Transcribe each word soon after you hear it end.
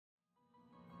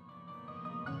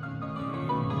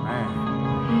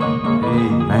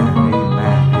Amen,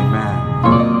 amen,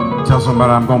 amen. Tell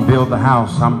somebody, I'm going to build the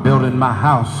house. I'm building my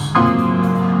house.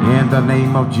 In the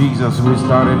name of Jesus, we're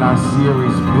starting our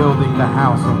series, Building the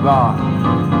House of God.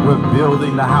 We're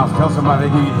building the house. Tell somebody,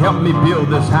 you help me build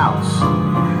this house.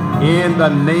 In the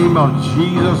name of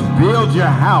Jesus, build your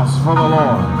house for the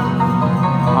Lord.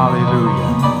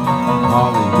 Hallelujah.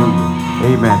 Hallelujah.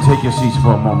 Amen. Take your seats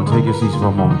for a moment. Take your seats for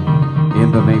a moment.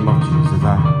 In the name of Jesus.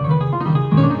 Amen.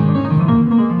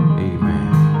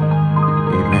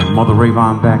 Amen. Mother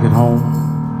Rayvon back at home.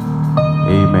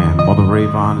 Amen. Mother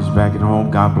Rayvon is back at home.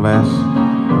 God bless.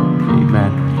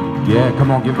 Amen. Yeah,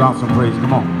 come on, give God some praise.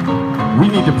 Come on. We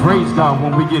need to praise God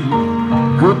when we get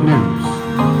good news.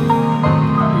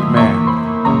 Amen.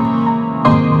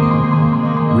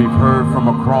 We've heard from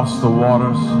across the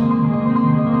waters.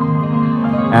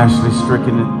 Ashley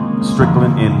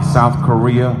Strickland in South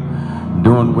Korea,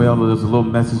 doing well. There's a little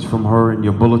message from her in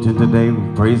your bulletin today.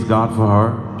 We praise God for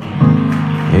her.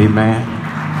 Amen.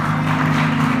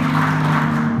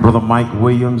 Brother Mike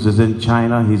Williams is in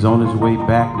China. He's on his way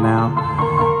back now.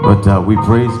 But we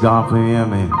praise God for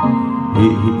him. And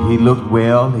he looked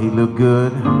well. He looked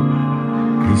good.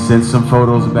 He sent some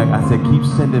photos back. I said, keep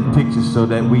sending pictures so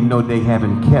that we know they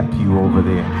haven't kept you over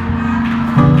there.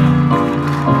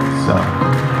 So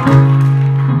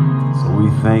we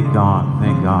thank God.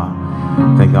 Thank God.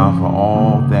 Thank God for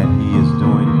all that he is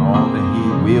doing and all that he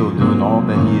will do and all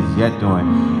that he is yet doing.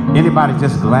 Anybody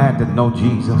just glad to know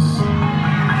Jesus?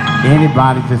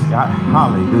 Anybody just got,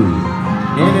 hallelujah.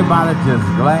 Anybody just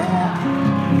glad?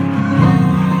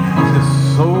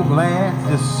 Just so glad,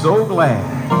 just so glad.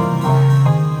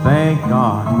 Thank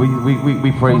God.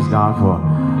 We praise God for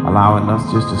allowing us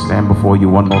just to stand before you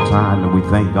one more time, and we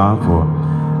thank God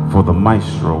for the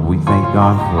maestro. We thank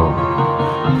God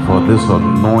for this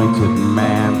anointed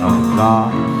man of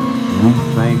God. We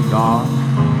thank God.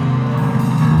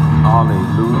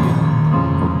 Hallelujah.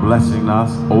 Blessing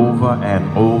us over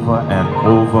and over and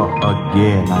over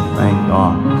again. I thank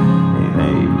God.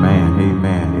 Amen.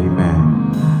 Amen. Amen.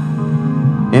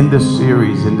 In this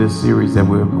series that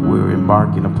we're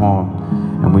embarking upon,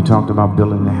 and we talked about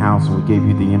building the house, and we gave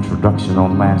you the introduction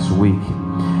on last week.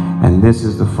 And this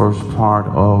is the first part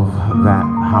of that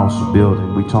house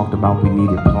building. We talked about we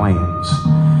needed plans.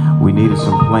 We needed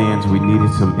some plans. We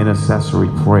needed some intercessory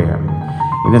prayer.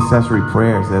 Intercessory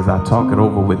prayers, as I talk it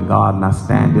over with God and I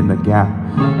stand in the gap,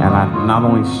 and I not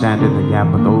only stand in the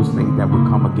gap, but those things that would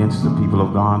come against the people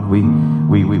of God, we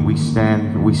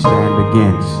stand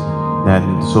against that.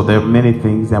 And so there are many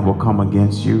things that will come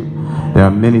against you. There are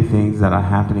many things that are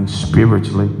happening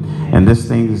spiritually, and this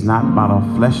thing is not about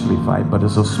a fleshly fight, but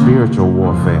it's a spiritual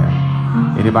warfare.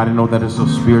 Anybody know that it's a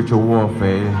spiritual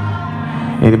warfare?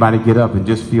 Anybody get up and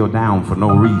just feel down for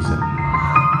no reason?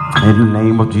 In the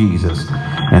name of Jesus.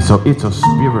 And so it's a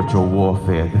spiritual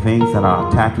warfare. The things that are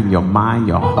attacking your mind,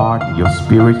 your heart, your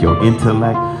spirit, your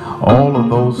intellect, all of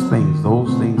those things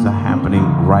are happening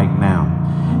right now.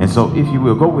 And so if you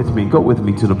will, go with me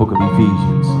to the book of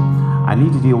Ephesians. I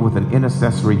need to deal with an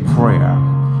intercessory prayer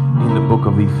in the book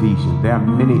of Ephesians. There are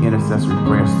many intercessory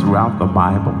prayers throughout the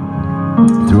Bible.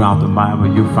 Throughout the Bible,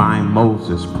 you find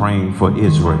Moses praying for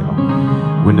Israel.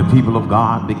 When the people of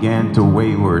God began to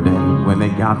wayward, and when they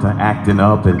got to acting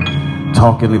up and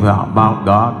talking about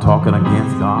God, talking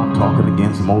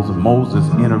against Moses, Moses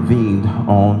intervened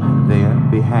on their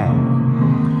behalf.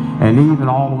 And even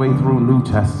all the way through New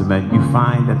Testament, you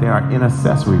find that there are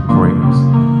intercessory prayers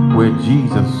where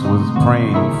Jesus was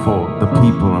praying for the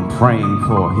people and praying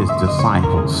for his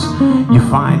disciples. You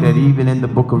find that even in the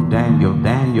book of Daniel,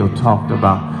 Daniel talked to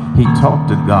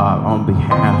God on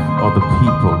behalf of the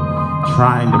people,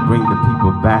 trying to bring the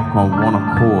people back on one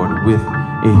accord with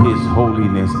his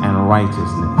holiness and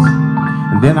righteousness.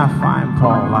 And then I find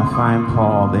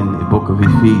Paul in the book of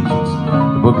Ephesians.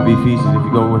 The book of Ephesians, if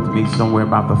you go with me somewhere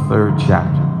about the 3rd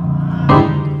chapter,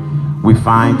 we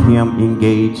find him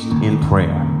engaged in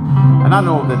prayer. And I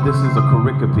know that this is a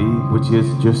pericope, which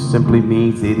just simply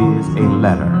means it is a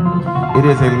letter. It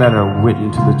is a letter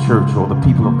written to the church or the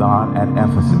people of God at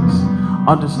Ephesus.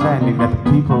 Understanding that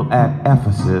the people at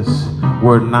Ephesus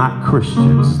were not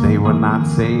Christians. They were not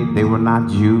saved. They were not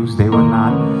Jews. They were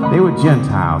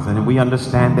Gentiles. And we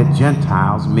understand that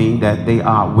Gentiles mean that they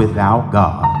are without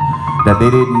God, that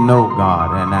they didn't know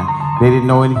God, and that they didn't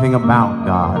know anything about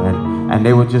God, and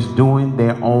they were just doing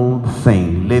their own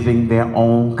thing, living their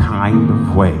own kind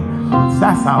of way.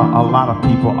 That's how a lot of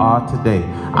people are today.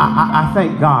 I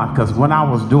thank God, because when I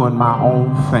was doing my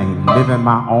own thing, living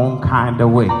my own kind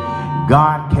of way,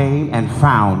 God came and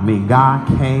found me. God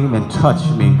came and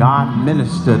touched me. God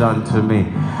ministered unto me.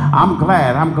 I'm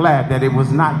glad that it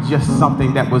was not just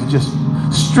something that was just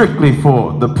strictly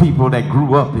for the people that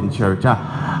grew up in church.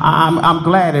 I'm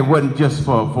glad it wasn't just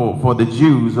for the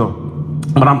Jews,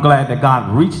 but I'm glad that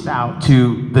God reached out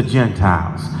to the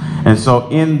Gentiles. And so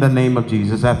in the name of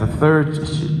Jesus, at the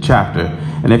 3rd chapter,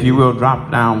 and if you will drop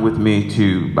down with me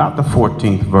to about the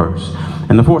 14th verse.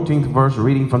 And the 14th verse,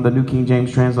 reading from the New King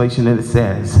James translation, and it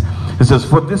says,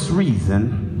 for this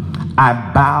reason I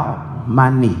bow my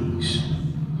knees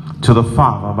to the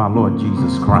Father of our Lord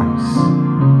Jesus Christ,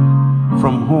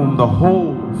 from whom the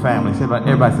whole family,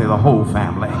 everybody say the whole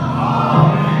family,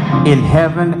 in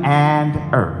heaven and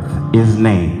earth is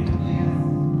named,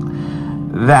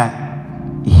 that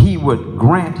he would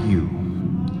grant you,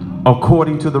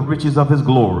 according to the riches of his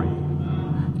glory,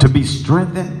 to be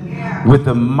strengthened with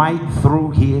the might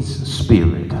through his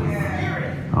Spirit.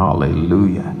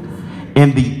 Hallelujah.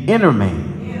 In the inner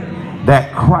man,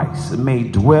 that Christ may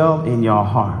dwell in your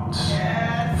hearts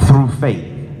through faith,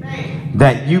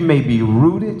 that you may be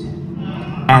rooted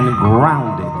and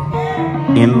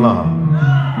grounded in love,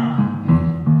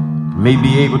 may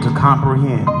be able to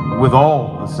comprehend with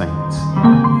all the saints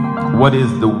what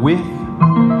is the width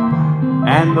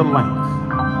and the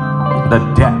length, the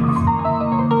depth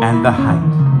and the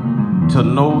height, to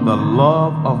know the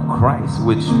love of Christ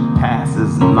which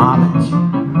passes knowledge,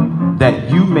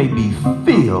 that you may be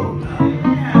filled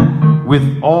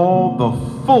with all the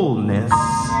fullness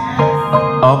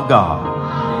of God.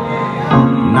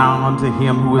 Now unto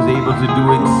him who is able to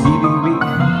do exceedingly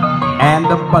and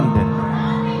abundantly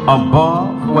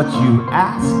above what you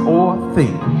ask or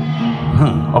think,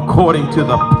 according to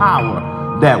the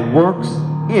power that works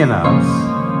in us.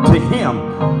 To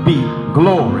him be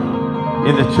glory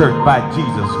in the church by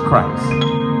Jesus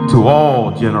Christ to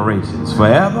all generations,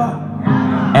 forever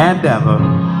and ever.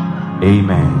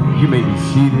 Amen. You may be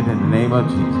seated in the name of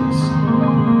Jesus.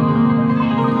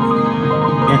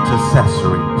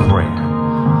 Intercessory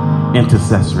prayer.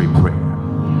 Intercessory prayer.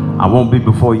 I won't be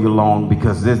before you long,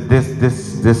 because this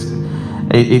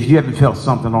if you haven't felt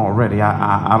something already,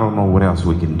 I don't know what else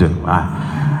we can do.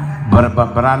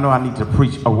 But I know I need to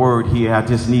preach a word here. I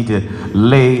just need to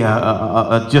lay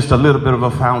just a little bit of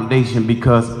a foundation,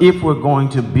 because if we're going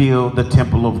to build the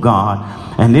temple of God,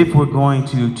 and if we're going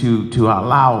to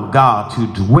allow God to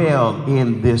dwell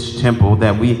in this temple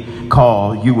that we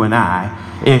call you and I,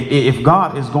 if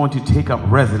God is going to take up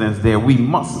residence there, we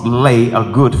must lay a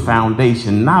good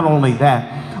foundation. Not only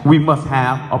that, we must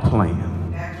have a plan.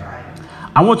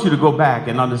 I want you to go back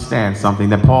and understand something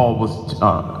that Paul was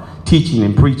teaching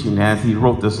and preaching as he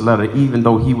wrote this letter, even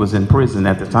though he was in prison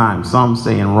at the time. Some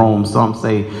say in Rome, some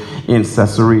say in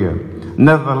Caesarea.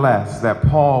 Nevertheless, that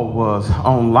Paul was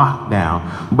on lockdown,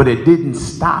 but it didn't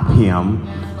stop him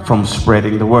from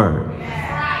spreading the word.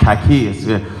 Tychicus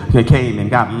came and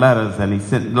got letters, and he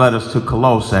sent letters to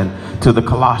Colossae and to the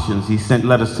Colossians. He sent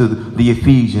letters to the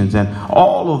Ephesians and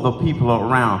all of the people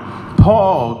around.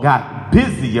 Paul got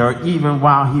busier even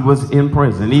while he was in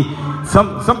prison.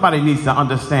 Somebody needs to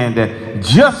understand that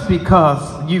just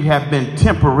because you have been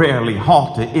temporarily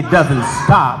halted, it doesn't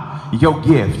stop your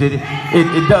gift.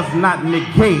 It does not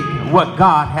negate what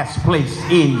God has placed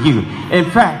in you. In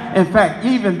fact,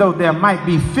 even though there might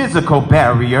be physical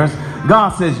barriers, God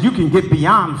says you can get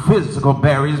beyond physical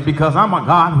barriers, because I'm a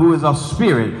God who is a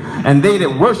spirit, and they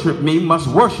that worship me must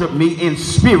worship me in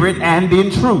spirit and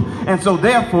in truth. And so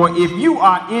therefore, if you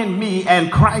are in me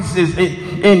and Christ is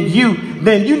in you,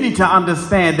 then you need to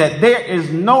understand that there is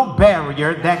no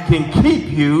barrier that can keep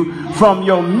you from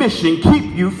your mission,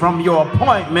 keep you from your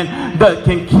appointment, that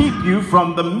can keep you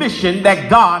from the mission that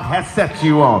God has set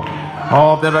you on.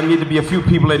 Oh, there need to be a few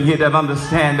people in here that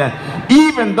understand that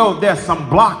even though there's some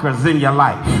blockers in your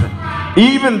life,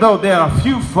 even though there are a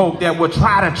few folk that will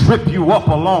try to trip you up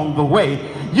along the way,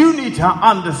 you need to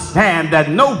understand that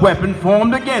no weapon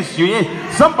formed against you.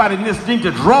 And somebody needs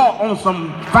to draw on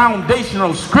some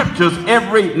foundational scriptures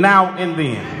every now and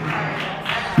then.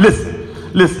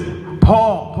 Listen.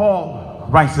 Paul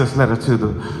writes this letter to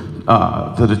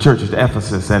the church at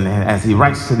Ephesus, and as he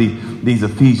writes to these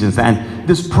Ephesians, and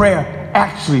this prayer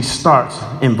actually starts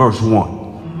in verse 1.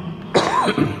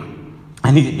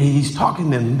 And he's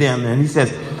talking to them, and he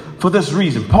says, for this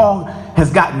reason, Paul has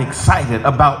gotten excited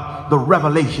about the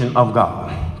revelation of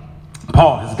God.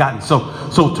 Paul has gotten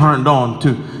so turned on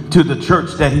to the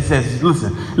church that he says,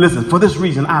 listen, for this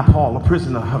reason, I, Paul, a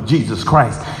prisoner of Jesus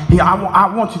Christ.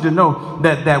 I want you to know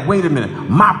that wait a minute,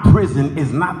 my prison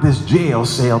is not this jail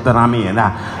cell that I'm in.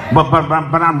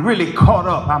 But I'm really caught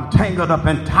up. I'm tangled up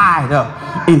and tied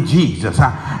up in Jesus.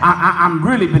 I'm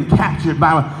really been captured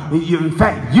by, in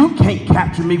fact, you can't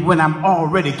capture me when I'm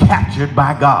already captured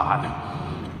by God.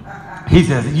 He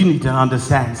says, you need to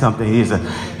understand something. He says,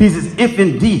 if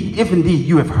indeed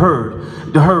you have heard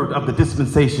of the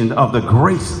dispensation of the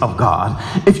grace of God,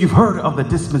 if you've heard of the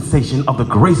dispensation of the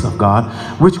grace of God,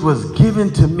 which was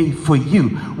given to me for you,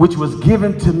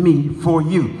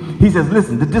 He says,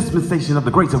 listen, the dispensation of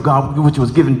the grace of God, which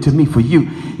was given to me for you.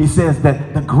 He says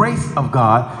that the grace of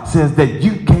God says that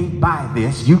you can't buy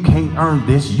this, you can't earn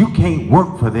this, you can't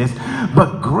work for this,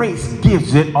 but grace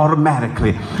gives it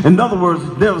automatically. In other words,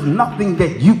 there was nothing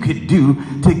that you could do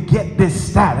to get this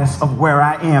status of where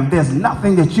I am. There's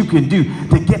nothing that you can do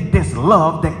to get this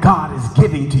love that God is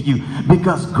giving to you,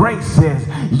 because grace says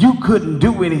you couldn't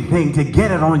do anything to get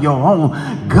it on your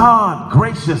own. God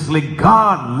graciously,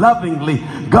 God lovingly,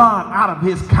 God out of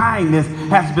his kindness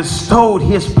has bestowed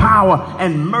his power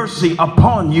and mercy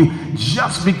upon you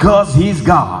just because he's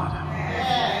God.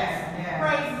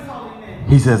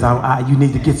 He says, you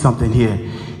need to get something here.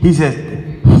 He says,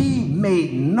 he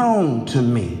made known to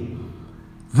me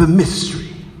the mystery.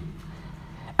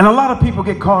 And a lot of people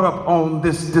get caught up on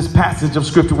this passage of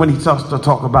scripture when he starts to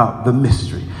talk about the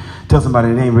mystery. Tell somebody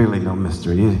it ain't really no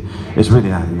mystery. It's really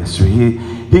not a mystery.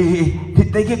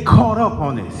 They get caught up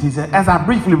on this. He said, as I've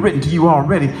briefly written to you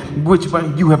already, which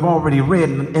you have already read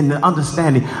in the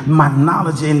understanding, my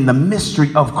knowledge in the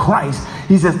mystery of Christ.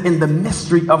 He says, in the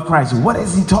mystery of Christ. What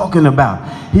is he talking about?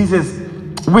 He says,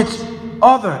 which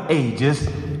other ages,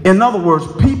 in other words,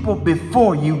 people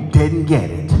before you didn't get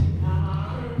it.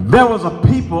 There was a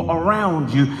people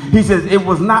around you. He says it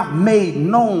was not made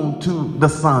known to the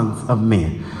sons of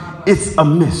men. It's a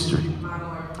mystery.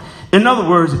 In other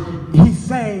words, he's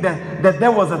saying that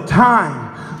there was a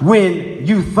time when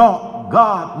you thought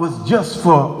God was just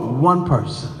for one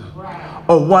person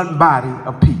or one body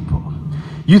of people.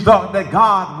 You thought that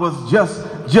God was just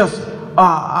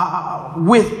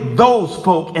with those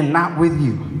folk and not with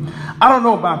you. I don't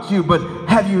know about you, but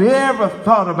have you ever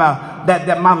thought about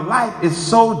that my life is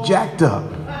so jacked up?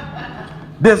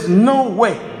 There's no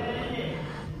way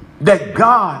that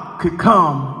God could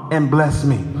come and bless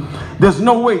me. There's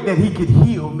no way that he could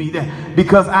heal me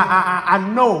because I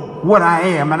know what I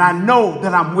am, and I know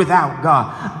that I'm without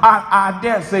God. I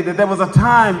dare say that there was a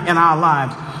time in our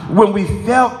lives when we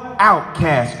felt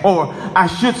outcast, or I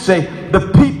should say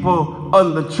the people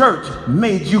in the church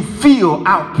made you feel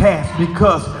outcast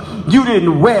because you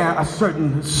didn't wear a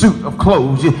certain suit of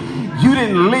clothes. You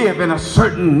didn't live in a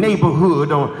certain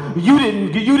neighborhood, or you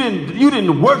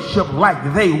didn't worship like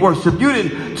they worship. You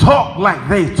didn't talk like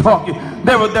they talk.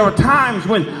 There were times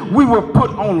when we were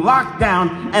put on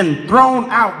lockdown and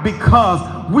thrown out because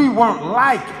we weren't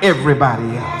like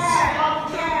everybody else.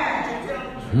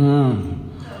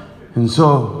 And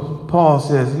so Paul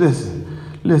says,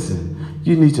 listen,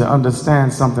 you need to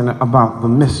understand something about the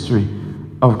mystery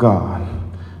of God.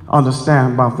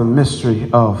 Understand about the mystery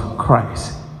of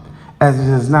Christ. As it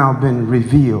has now been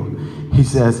revealed, he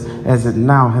says, as it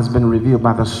now has been revealed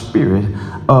by the Spirit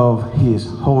of his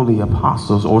holy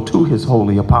apostles, or to his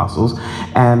holy apostles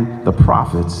and the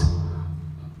prophets,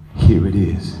 here it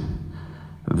is,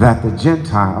 that the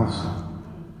Gentiles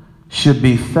should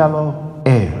be fellow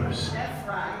heirs. That's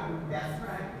right.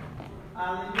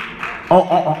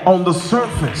 On the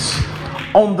surface.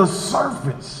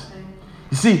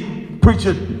 You see,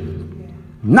 preacher,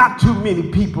 not too many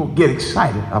people get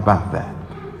excited about that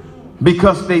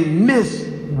because they miss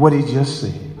what he just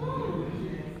said.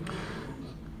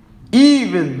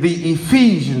 Even the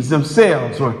Ephesians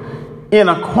themselves were in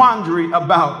a quandary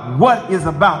about what is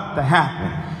about to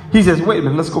happen. He says, wait a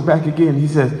minute, let's go back again. He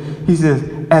says,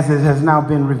 as it has now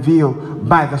been revealed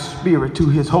by the Spirit to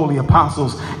his holy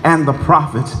apostles and the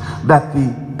prophets, that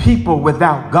the people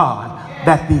without God,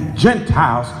 that the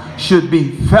Gentiles should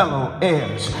be fellow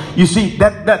heirs. You see,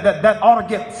 that ought to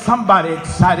get somebody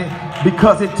excited,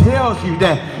 because it tells you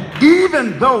that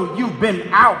even though you've been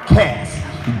outcast,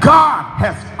 God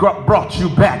has brought you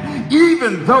back.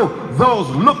 Even though those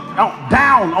look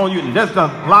down on you, and there's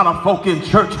a lot of folk in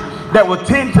church that will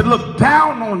tend to look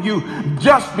down on you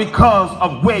just because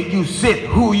of where you sit,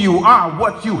 who you are,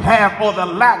 what you have, or the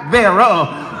lack thereof.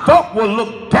 Folk will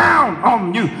look down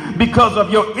on you because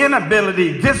of your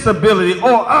inability, disability,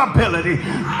 or ability.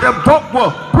 The folk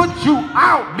will put you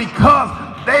out because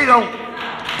they don't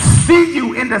see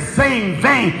you in the same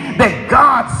vein that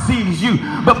God sees you.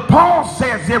 But Paul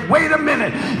says here, wait a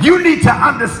minute, you need to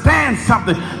understand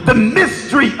something. The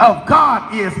mystery of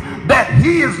God is that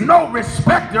he is no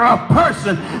respecter of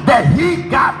person, that he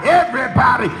got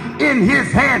everybody in his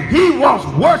hand. He wants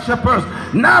worshipers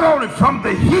not only from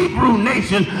the Hebrew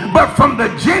nation, but from the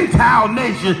Gentile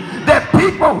nation, that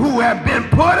people who have been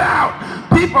put out,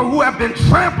 people who have been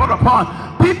trampled upon,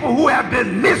 people who have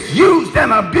been misused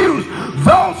and abused,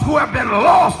 those who have been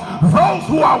lost, those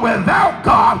who are without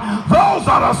God, those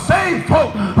are the same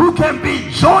folk who can be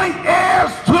joint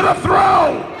heirs to the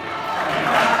throne.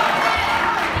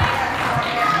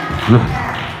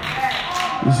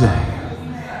 He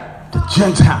said, the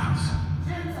Gentiles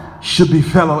should be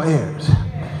fellow heirs.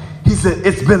 He said,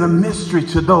 it's been a mystery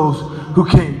to those who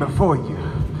came before you.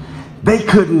 They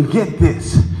couldn't get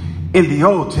this in the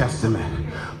Old Testament,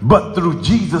 but through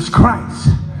Jesus Christ,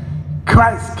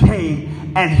 Christ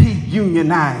came and he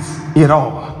unionized it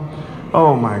all.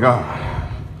 Oh my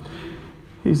God.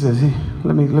 He says,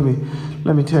 let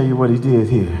me tell you what he did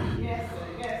here.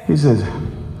 He says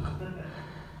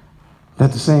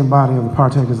that the same body of the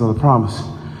partakers of the promise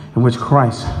in which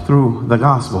Christ through the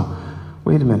gospel.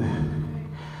 Wait a minute.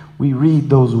 We read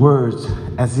those words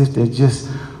as if they're just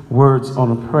words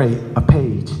on a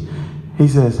page. He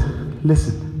says,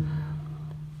 listen,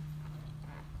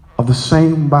 of the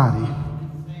same body,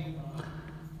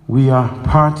 we are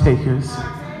partakers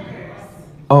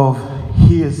of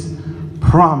his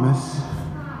promise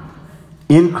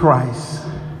in Christ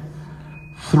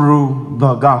through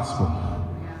the gospel.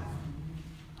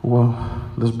 Well,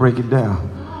 let's break it down.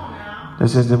 That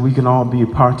says that we can all be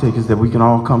partakers, that we can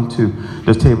all come to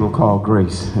the table called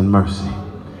grace and mercy.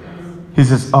 He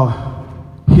says,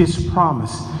 his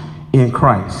promise in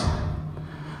Christ,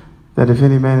 that if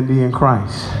any man be in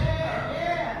Christ,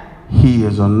 he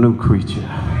is a new creature.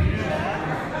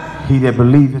 He that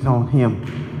believeth on him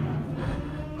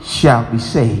shall be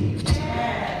saved.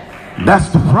 That's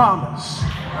the promise.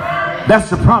 That's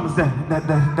the promise that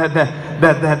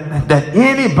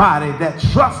anybody that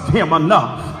trusts him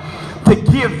enough to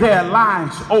give their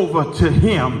lives over to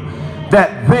him,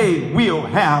 that they will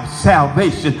have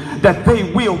salvation, that they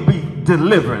will be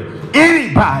delivered.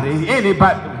 Anybody,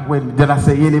 wait, did I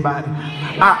say anybody?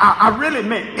 I really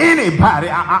meant anybody.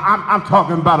 I'm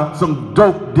talking about some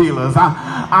dope dealers.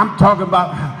 I'm talking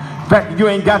about, in fact, you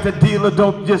ain't got to deal a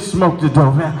dope, just smoke the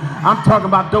dope. I'm talking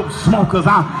about dope smokers.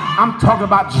 I'm talking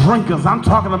about drinkers. I'm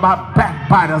talking about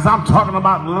backbiters. I'm talking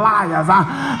about liars.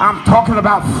 I'm talking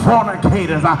about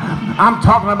fornicators. I'm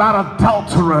talking about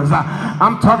adulterers.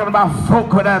 I'm talking about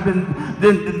folk that have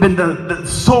been the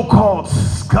so-called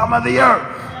scum of the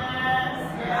earth.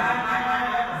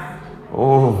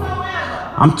 Oh.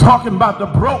 I'm talking about the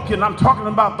broken. I'm talking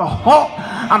about the halt.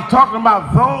 I'm talking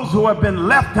about those who have been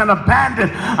left and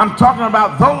abandoned. I'm talking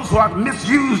about those who are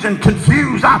misused and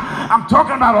confused. I'm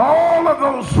talking about all of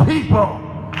those people.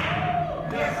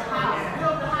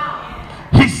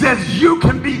 He says you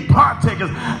can be partakers.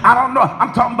 I don't know.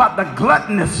 I'm talking about the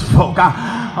gluttonous folk.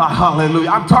 Hallelujah.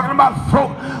 I'm talking about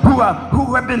folk who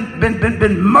have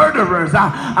been murderers.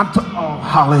 Oh,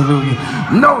 hallelujah.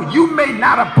 No, you may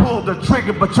not have pulled the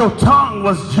trigger, but your tongue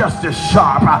was just as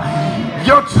sharp.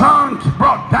 Your tongue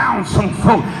brought down some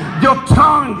folk. Your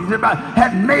tongue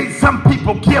had made some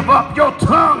people give up. Your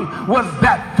tongue was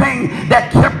that thing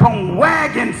that kept on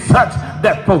wagging such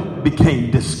that folk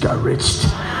became discouraged.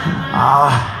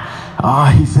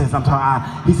 He says,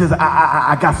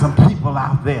 I got some people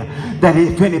out there that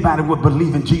if anybody would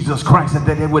believe in Jesus Christ and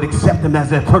that they would accept him as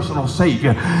their personal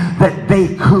savior, that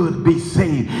they could be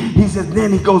saved. He says,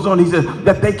 then he goes on, he says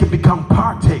that they can become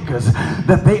partakers,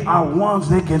 that they are ones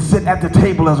that can sit at the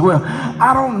table as well.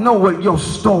 I don't know what your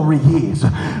story is,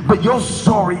 but your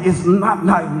story is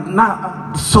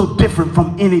not so different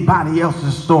from anybody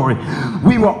else's story.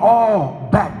 We were all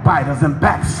backbiters and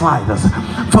backsliders,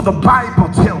 for the Bible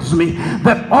tells me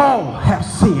that all have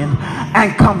sinned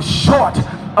and come short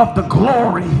of the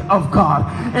glory of God.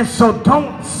 And so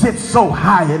don't sit so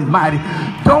high and mighty.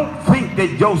 Don't think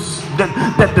that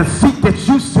that the seat that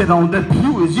you sit on, the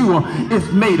pew is you on, is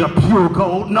made of pure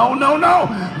gold. No.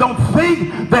 Don't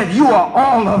think that you are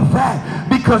all of that,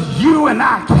 because you and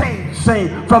I came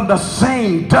from the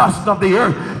same dust of the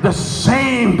earth, the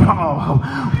same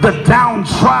the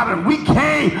downtrodden. We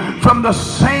came from the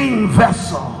same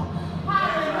vessel.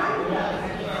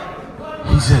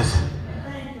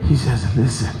 He says,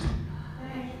 listen,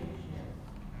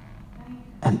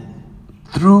 and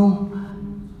through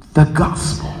the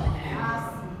gospel,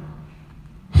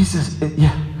 he says,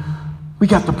 yeah, we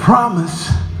got the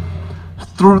promise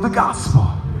through the gospel.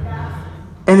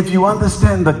 And if you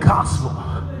understand the gospel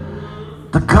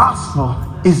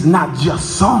is not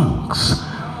just songs.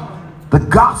 The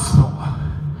gospel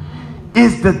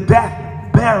is the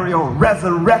death, burial,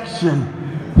 resurrection.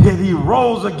 That he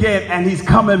rose again and he's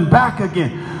coming back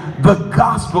again. The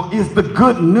gospel is the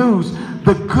good news.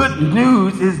 The good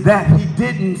news is that he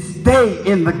didn't stay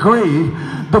in the grave.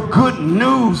 The good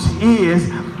news is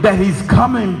that he's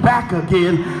coming back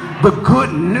again. The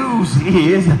good news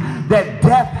is that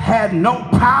death had no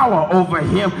power over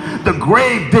him. The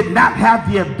grave did not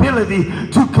have the ability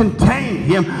to contain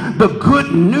him. The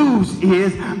good news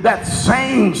is that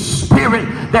same Spirit,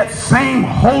 that same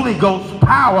Holy Ghost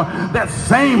power, that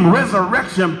same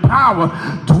resurrection power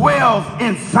dwells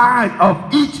inside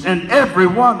of each and every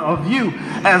one of you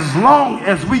as long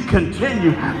as we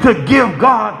continue to give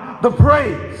God the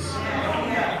praise.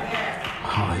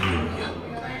 Hallelujah.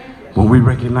 When we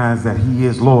recognize that he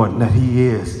is Lord and that he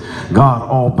is God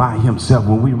all by himself,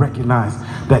 when we recognize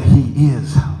that he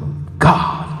is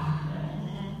God,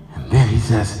 and then he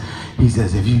says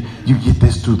if you get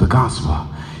this through the gospel,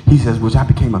 he says, which I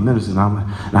became a minister,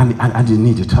 and I didn't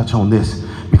need to touch on this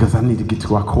because I need to get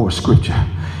to our core scripture.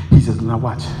 He says, now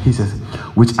watch. He says,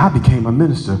 which I became a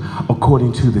minister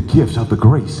according to the gift of the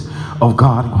grace of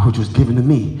God, which was given to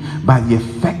me by the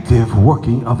effective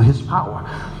working of his power.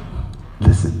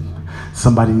 Listen,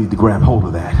 somebody need to grab hold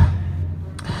of that.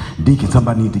 Deacon,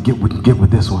 somebody need to get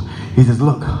with this one. He says,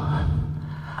 look,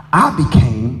 I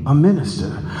became a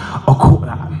minister.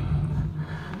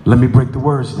 Let me break the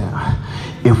words down.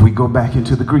 If we go back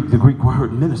into the Greek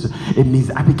word minister, it means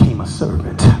I became a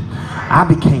servant. I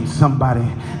became somebody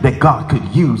that God could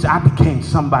use. I became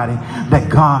somebody that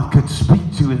God could speak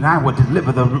to, and I would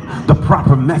deliver the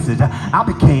proper message. I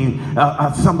became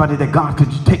somebody that God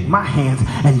could take my hands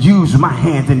and use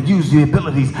the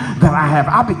abilities that I have.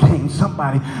 I became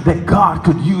somebody that God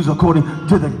could use according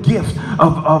to the gift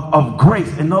of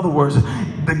grace. In other words,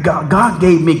 God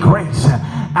gave me grace.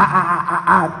 I'm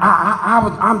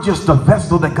just a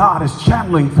vessel that God is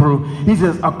channeling through. He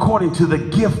says, according to the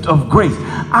gift of grace.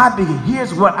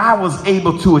 Here's what I was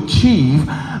able to achieve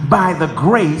by the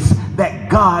grace that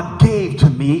God gave to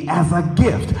me as a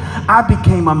gift. I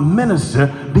became a minister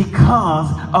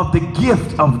because of the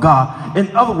gift of God.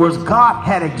 In other words, God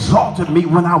had exalted me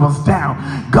when I was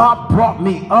down. God brought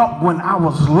me up when I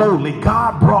was lowly.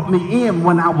 God brought me in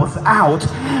when I was out.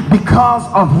 Because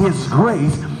of his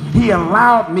grace, he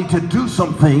allowed me to do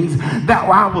some things that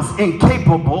I was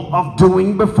incapable of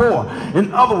doing before.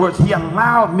 In other words, he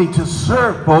allowed me to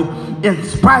serve folk in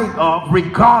spite of,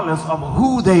 regardless of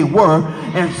who they were,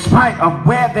 in spite of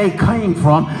where they came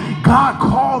from. God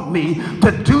called me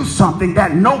to do something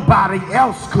that nobody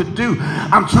else could do.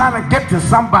 I'm trying to get to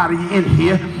somebody in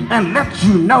here and let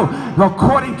you know,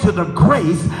 according to the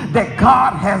grace that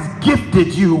God has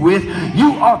gifted you with,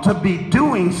 you ought to be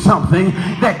doing something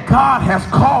that God has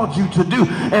called you to do.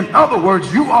 In other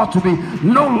words, you ought to be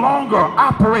no longer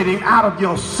operating out of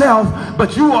yourself,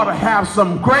 but you ought to have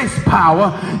some grace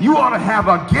power. You ought to have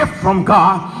a gift from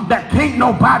God that can't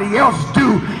nobody else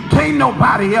do, can't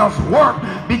nobody else work,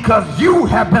 because you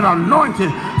have been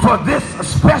anointed for this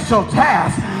special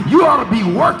task. You ought to be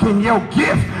working your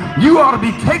gift. You ought to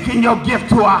be taking your gift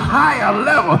to a higher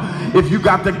level. If you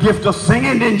got the gift of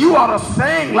singing, then you ought to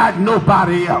sing like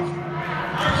nobody else.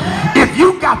 If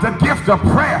you got the gift of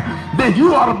prayer, then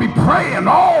you ought to be praying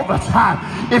all the time.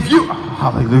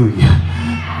 Hallelujah.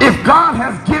 If God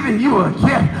has given you a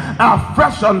gift, a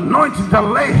fresh anointing to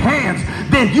lay hands,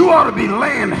 then you ought to be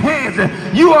laying hands.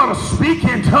 You ought to speak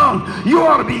in tongues. You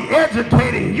ought to be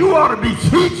educating. You ought to be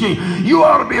teaching. You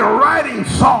ought to be writing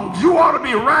songs. You ought to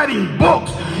be writing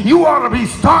books. You ought to be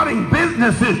starting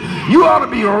businesses. You ought to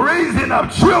be raising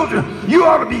up children. You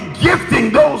ought to be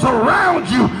gifting those around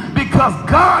you, because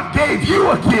God gave you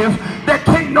a gift that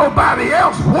can't nobody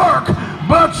else work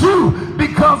but you,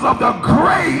 because of the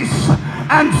grace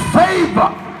and favor.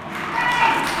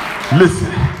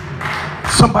 Listen,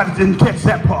 somebody didn't catch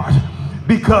that part.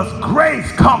 Because grace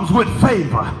comes with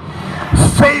favor.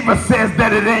 Favor says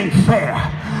that it ain't fair.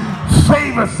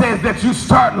 Favor says that you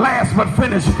start last but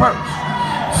finish first.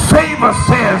 Favor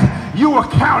says you were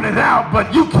counted out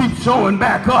but you keep showing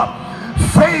back up.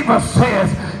 Favor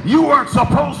says you weren't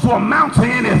supposed to amount to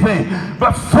anything,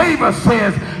 but favor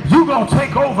says you're going to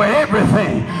take over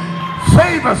everything.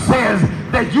 Favor says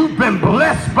that you've been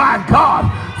blessed by God.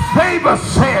 Favor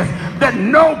says that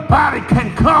nobody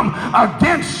can come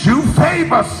against you.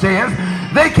 Favor says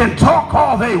they can talk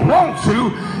all they want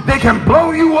to. They can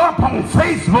blow you up on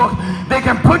Facebook. They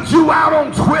can put you out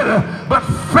on Twitter. But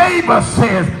favor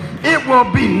says it will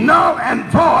be null and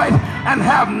void and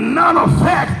have none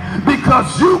effect,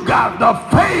 because you got the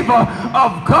favor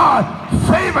of God.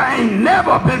 Favor ain't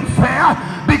never been fair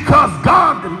because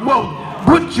God will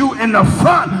put you in the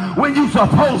front when you're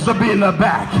supposed to be in the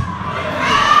back.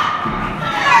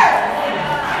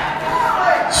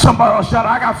 Somebody will shout,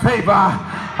 I got favor.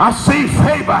 I see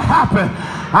favor happen.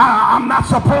 I'm not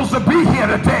supposed to be here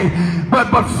today,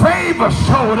 but favor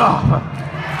showed up.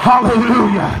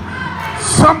 Hallelujah.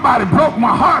 Somebody broke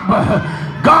my heart, but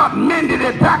God mended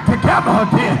it back together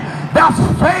again. That's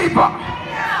favor.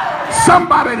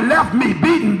 Somebody left me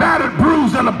beaten, battered,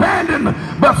 bruised, and abandoned,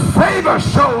 but favor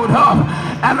showed up,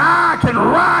 and I can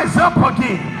rise up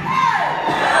again.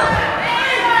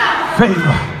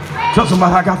 Favor. Tell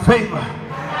somebody I got favor.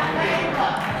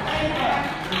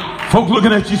 Folk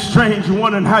looking at you strange, you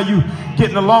wondering how you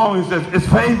getting along. It's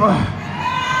favor.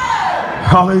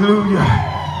 Hallelujah.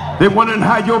 They wondering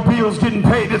how your bills getting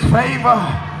paid. It's favor.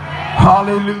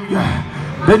 Hallelujah.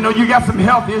 They know you got some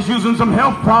health issues and some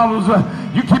health problems.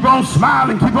 You keep on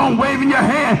smiling, keep on waving your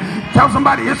hand. Tell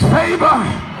somebody it's favor.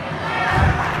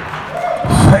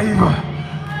 Favor.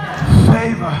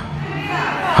 Favor.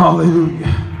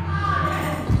 Hallelujah.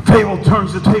 Favor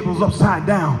turns the tables upside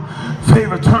down.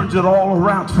 Favor turns it all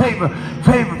around. Favor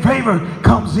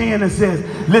comes in and says,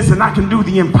 listen, I can do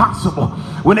the impossible.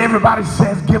 When everybody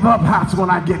says give up, that's when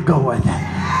I get going.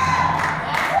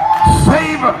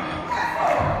 Favor.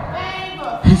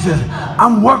 He says,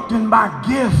 I'm working my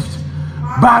gift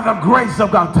by the grace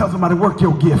of God. Tell somebody, work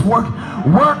your gift. Work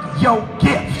your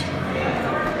gift.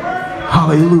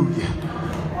 Hallelujah.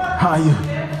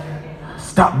 Hallelujah.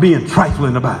 Stop being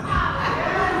trifling about it.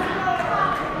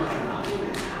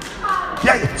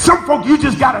 Yeah, some folk you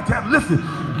just got to tell, listen,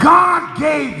 God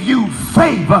gave you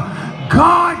favor.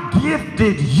 God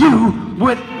gifted you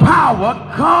with power.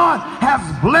 God has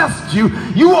blessed you.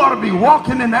 You ought to be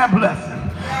walking in that blessing.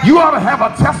 You ought to have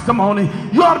a testimony.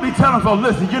 You ought to be telling folks,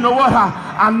 listen, you know what?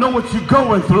 I know what you're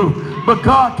going through, but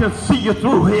God can see you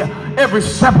through here every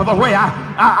step of the way.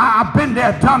 I've been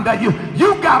there, done that.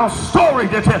 You got a story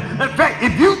to tell. In fact,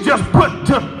 if you just put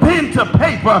pen to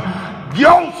paper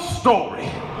your story,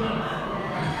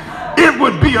 it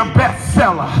would be a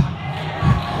bestseller.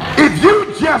 If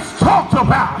you just talked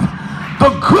about the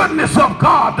goodness of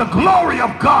God, the glory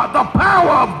of God, the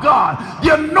power of God,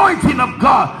 the anointing of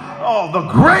God, oh, the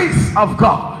grace of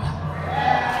God.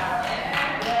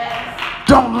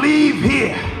 Don't leave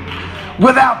here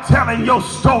without telling your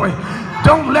story.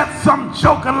 Don't let some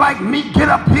joker like me get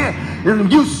up here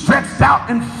and you stretched out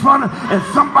in front of, and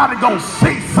somebody gonna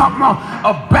say something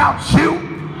about you.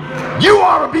 You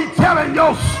ought to be telling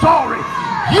your story.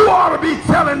 You ought to be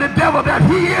telling the devil that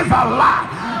he is a lie.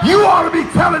 You ought to be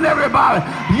telling everybody,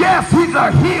 yes, he's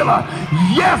a healer.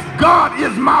 Yes, God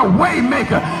is my way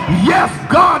maker. Yes,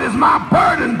 God is my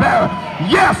burden bearer.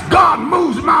 Yes, God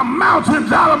moves my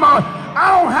mountains out of my...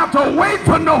 I don't have to wait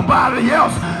for nobody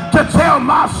else to tell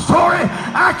my story.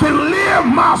 I can live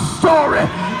my story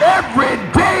every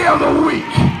day of the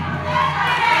week.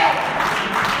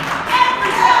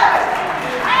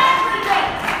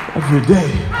 Every day.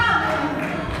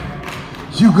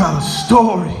 You got a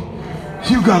story.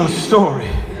 You got a story.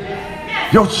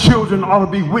 Your children ought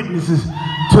to be witnesses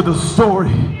to the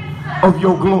story of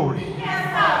your glory.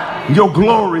 Your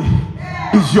glory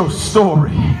is your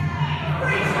story.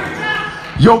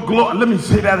 Your glory, let me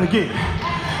say that again.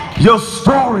 Your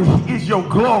story is your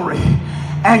glory,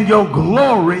 and your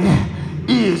glory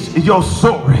is your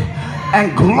story.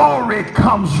 And glory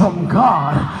comes from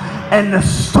God, and the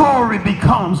story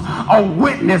becomes a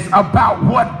witness about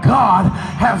what God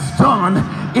has done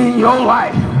in your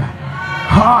life.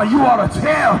 You ought to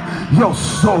tell your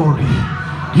story.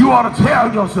 You ought to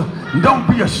tell your story. Don't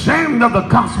be ashamed of the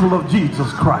gospel of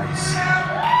Jesus Christ.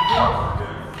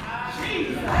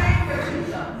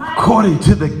 According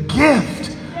to the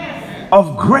gift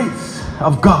of grace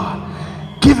of God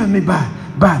given me by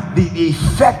the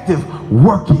effective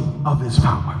working of his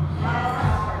power.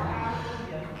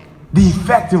 The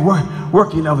effective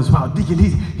working of his power. Deacon,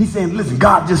 he's saying, listen,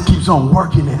 God just keeps on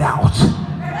working it out.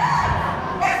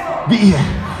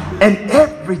 And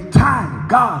every time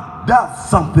God does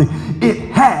something,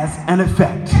 it has an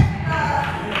effect.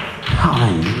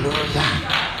 Hallelujah.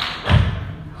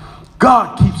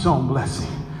 God keeps on blessing.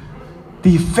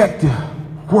 The effective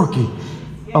working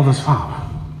of his power.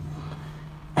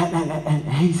 And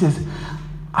he says,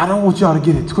 I don't want y'all to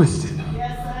get it twisted. Yes, sir.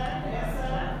 Yes,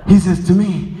 sir. He says to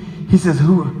me, he says,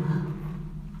 who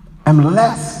am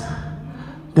less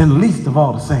than least of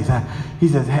all the saints. He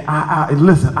says, hey,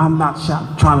 listen, I'm not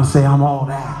trying to say I'm all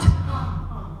that.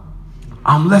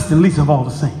 I'm less than least of all the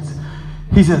saints.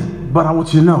 He says, but I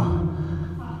want you to know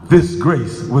this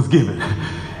grace was given.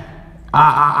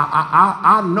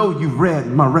 I know you've read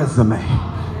my resume.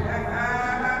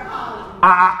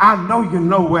 I know you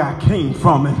know where I came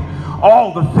from and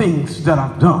all the things that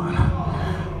I've done.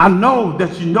 I know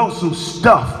that you know some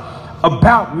stuff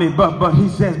about me, but he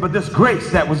says, but this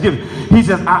grace that was given, he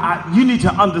says, you need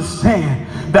to understand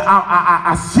that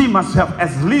I see myself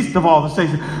as least of all the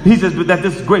saints. He says, but that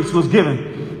this grace was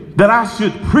given, that I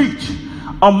should preach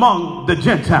among the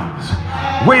Gentiles.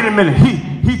 Wait a minute,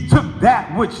 he took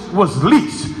that which was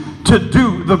least to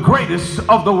do the greatest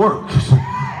of the works.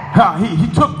 He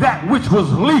took that which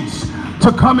was least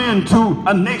to come into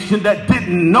a nation that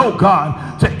didn't know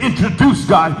God, to introduce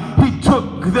God. He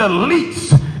took the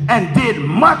least and did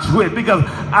much with, because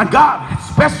God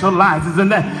specializes in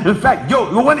that. In fact,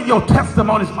 one of your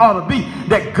testimonies ought to be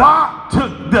that God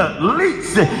took the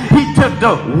least, he took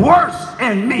the worst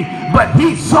in me, but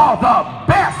he saw the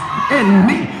best in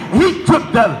me. He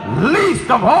took the least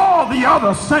of all the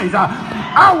other saints.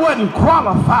 I wasn't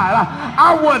qualified.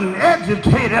 I wasn't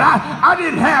educated. I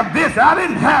didn't have this. I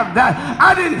didn't have that.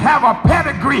 I didn't have a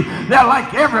pedigree that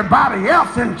like everybody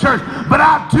else in church. But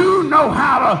I do know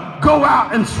how to go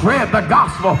out and spread the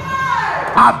gospel.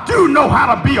 I do know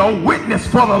how to be a witness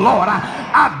for the Lord.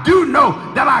 I do know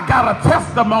that I got a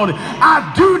testimony.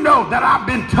 I do know that I've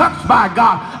been touched by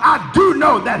God. I do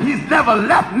know that he's never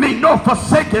left me nor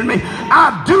forsaken me.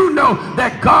 I do know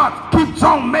that God keeps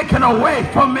on making a way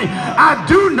for me. I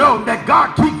do know that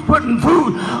God keeps putting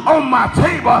food on my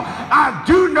table. I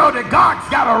do know that God's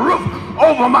got a roof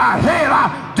over my head.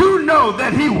 I do know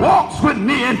that he walks with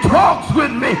me and talks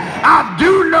with me. I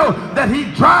do know that he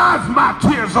dries my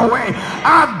tears away.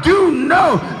 I do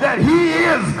know that he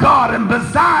is God, and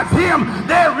besides him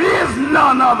there is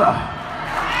none other.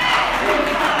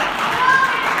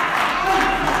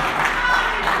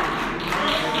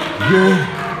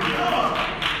 Yeah.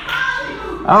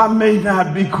 I may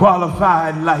not be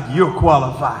qualified like you're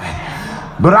qualified,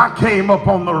 but I came up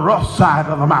on the rough side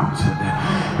of the mountain.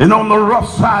 And on the rough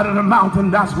side of the mountain,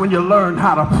 that's when you learn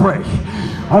how to pray.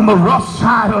 On the rough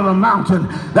side of the mountain,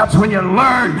 that's when you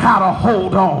learn how to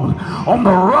hold on. On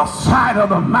the rough side of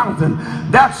the mountain,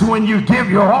 that's when you give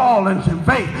your all into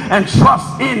faith and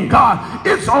trust in God.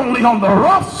 It's only on the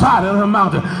rough side of the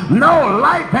mountain. No,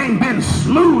 life ain't been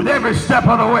smooth every step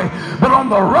of the way. But on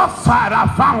the rough side, I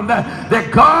found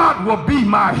that God will be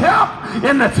my help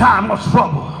in the time of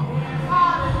trouble.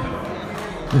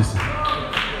 Listen,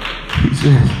 he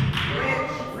says,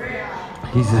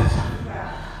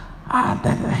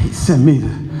 he sent me to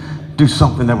do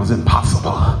something that was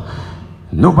impossible.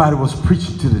 Nobody was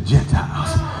preaching to the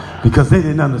Gentiles because they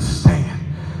didn't understand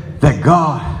that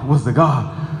God was the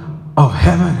God of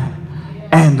heaven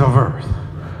and of earth.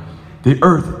 The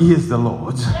earth is the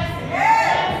Lord's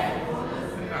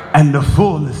and the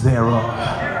fullness thereof,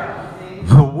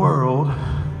 the world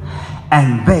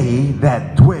and they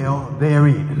that dwell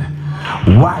therein.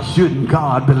 Why shouldn't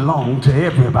God belong to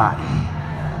everybody?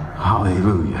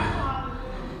 Hallelujah.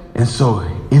 And so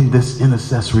in this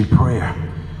intercessory prayer,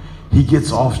 he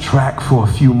gets off track for a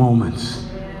few moments,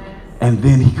 and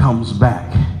then he comes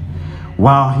back.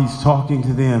 While he's talking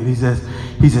to them, he says,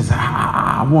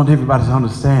 I want everybody to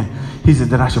understand. He said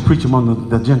that I should preach among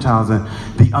the Gentiles and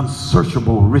the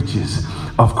unsearchable riches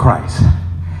of Christ,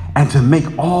 and to make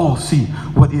all see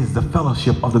what is the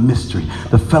fellowship of the mystery.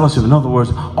 The fellowship, in other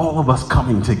words, all of us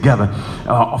coming together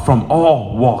from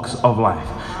all walks of life.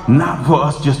 Not for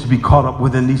us just to be caught up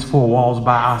within these four walls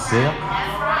by ourselves.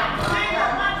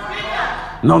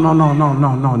 No.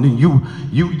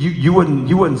 You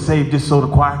wouldn't save just so the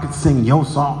choir could sing your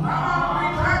song.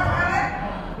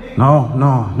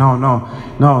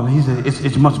 No. He said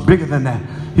it's much bigger than that.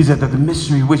 He said that the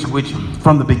mystery which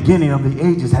from the beginning of the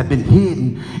ages had been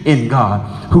hidden in God,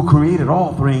 who created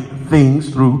all things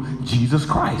through Jesus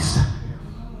Christ.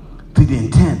 To the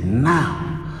intent now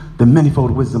the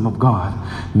manifold wisdom of God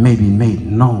may be made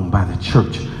known by the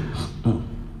church.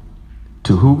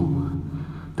 To who?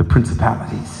 The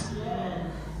principalities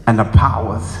and the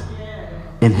powers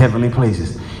in heavenly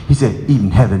places. He said, even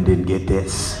heaven didn't get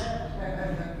this.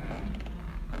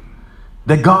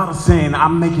 That God is saying,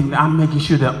 I'm making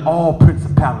sure that all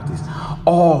principalities,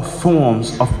 all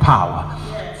forms of power,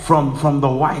 from the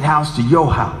White House to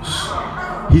your house.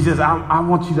 He says, I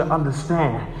want you to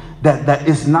understand that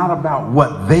it's not about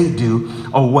what they do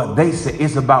or what they say.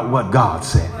 It's about what God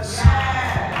says.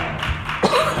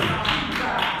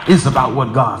 It's about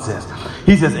what God says.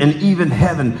 He says, and even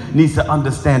heaven needs to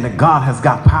understand that God has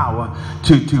got power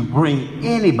to bring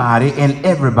anybody and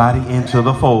everybody into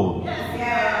the fold.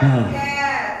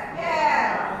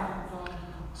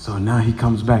 So now he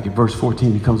comes back at verse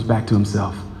 14. He comes back to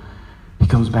himself. He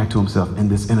comes back to himself in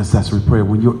this intercessory prayer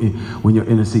when you're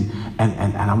interceding.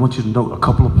 And I want you to note a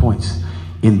couple of points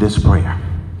in this prayer.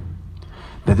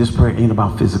 That this prayer ain't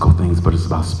about physical things, but it's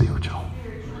about spiritual.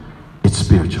 It's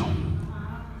spiritual.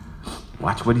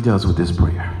 Watch what he does with this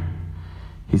prayer.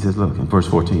 He says, look, in verse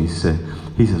 14, he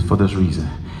says, for this reason.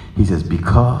 He says,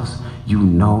 because you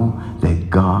know that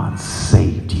God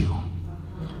saved you.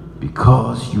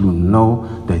 Because you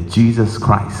know that Jesus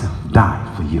Christ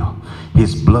died for you.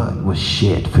 His blood was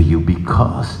shed for you.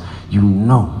 Because you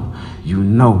know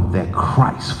that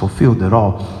Christ fulfilled it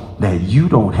all. That you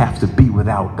don't have to be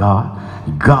without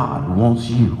God. God wants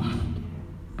you.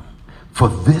 For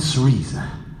this reason,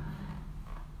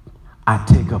 I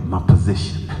take up my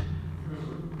position.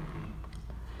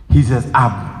 He says,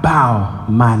 I bow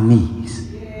my knees.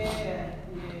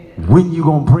 When you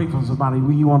going to pray for somebody,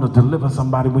 when you want to deliver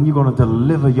somebody, when you're going to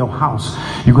deliver your house,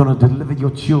 you're going to deliver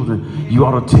your children, you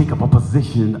ought to take up a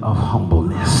position of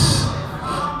humbleness.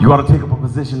 You ought to take up a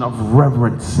position of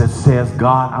reverence that says,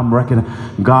 God, I'm reckoning,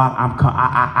 God,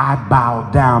 I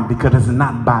bow down, because it's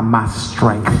not by my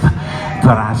strength that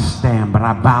I stand, but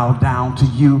I bow down to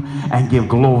you and give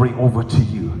glory over to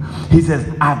you. He says,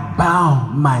 I bow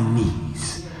my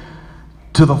knees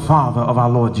to the Father of our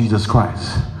Lord Jesus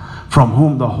Christ, from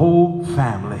whom the whole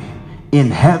family in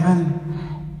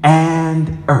heaven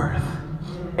and earth,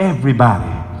 everybody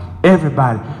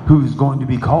who's going to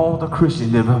be called a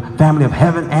Christian, the family of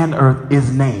heaven and earth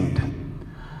is named,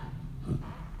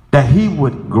 that he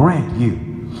would grant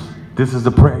you. This is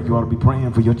the prayer you ought to be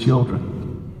praying for your children.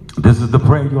 This is the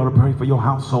prayer you ought to pray for your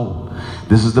household.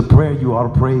 This is the prayer you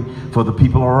ought to pray for the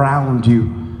people around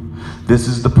you. This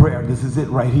is the prayer. This is it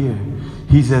right here.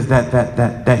 He says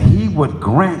that he would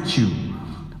grant you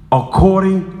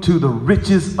according to the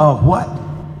riches of what?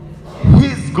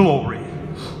 His glory.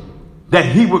 That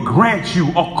he would grant you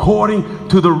according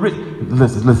to the rich.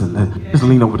 Listen. Just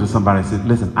lean over to somebody and say,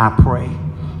 listen, I pray.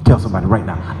 Tell somebody right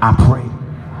now, I pray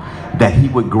that he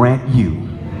would grant you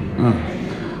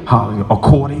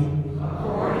according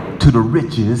to the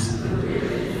riches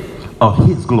of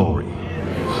his glory.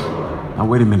 Now,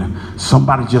 wait a minute.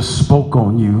 Somebody just spoke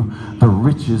on you the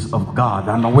riches of God.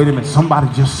 Now, wait a minute. Somebody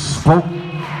just spoke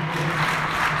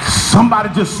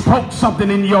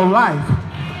something in your life.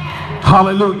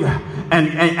 Hallelujah.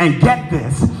 And get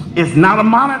this, it's not a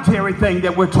monetary thing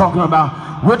that we're talking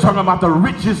about. We're talking about the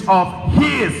riches of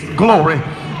his glory.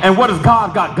 And what has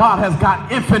God got? God has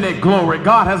got infinite glory.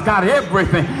 God has got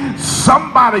everything.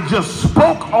 Somebody just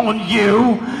spoke on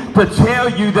you to tell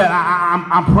you that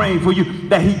I'm praying for you,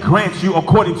 that he grants you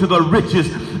according to the riches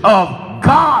of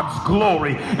God's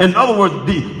glory. In other words,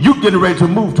 you're getting ready to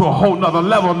move to a whole nother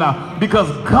level now, because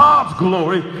God's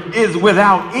glory is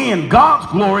without end. God's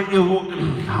glory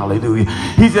is, hallelujah.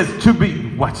 He says to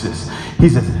be, watch this. He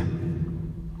says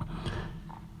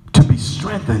to be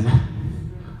strengthened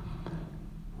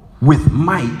with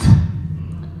might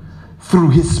through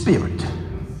his spirit.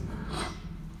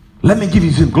 Let me give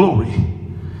you some glory.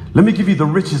 Let me give you the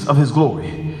riches of his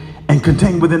glory. And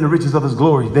contained within the riches of his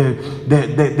glory, there's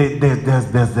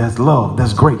love,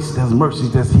 there's grace, there's mercy,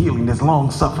 there's healing, there's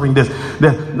long suffering.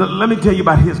 Let me tell you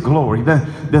about his glory.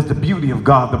 There's the beauty of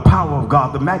God, the power of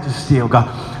God, the majesty of God.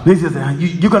 He says,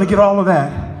 you're going to get all of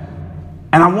that.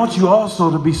 And I want you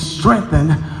also to be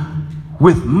strengthened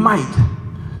with might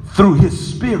through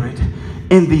his spirit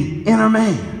in the inner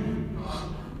man.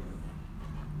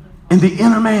 In the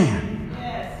inner man.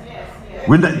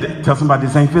 Yes. Tell somebody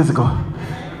this ain't physical.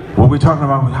 What we're talking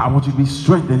about, I want you to be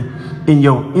strengthened in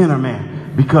your inner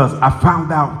man, because I found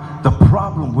out the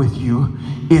problem with you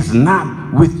is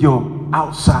not with your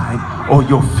outside or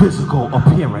your physical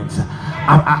appearance.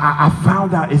 I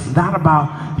found out it's not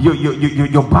about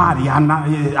your body.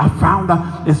 I found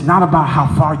out it's not about how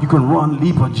far you can run,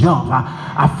 leap, or jump.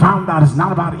 I found out it's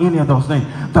not about any of those things.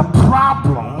 The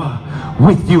problem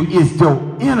with you is your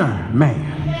inner man.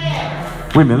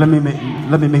 Wait a minute,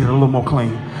 let me make it a little more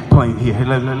plain here.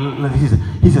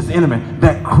 He says, inner man,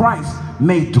 that Christ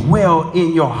may dwell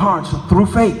in your hearts through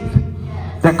faith.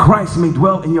 That Christ may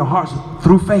dwell in your hearts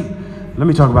through faith. Let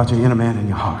me talk about your inner man and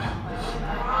your heart.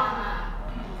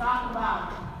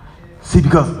 See,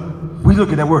 because we look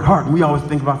at that word heart and we always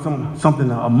think about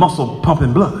something, a muscle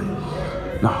pumping blood.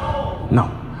 No.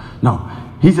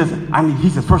 He says,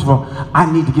 first of all, I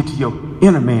need to get to your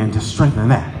inner man to strengthen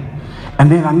that. And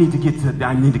then I need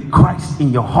to Christ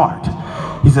in your heart.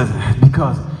 He says,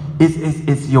 because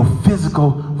it's your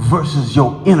physical versus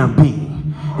your inner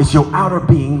being. It's your outer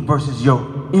being versus your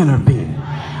inner being.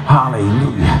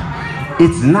 Hallelujah.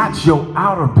 It's not your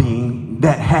outer being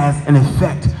that has an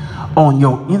effect on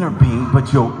your inner being,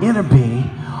 but your inner being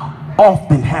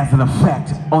often has an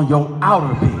effect on your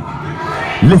outer being.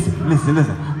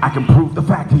 Listen. I can prove the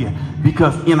fact here,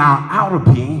 because in our outer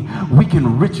being, we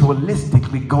can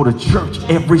ritualistically go to church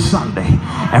every Sunday,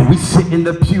 and we sit in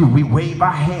the pew, we wave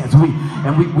our hands, we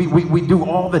do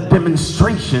all the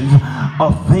demonstrations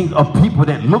of people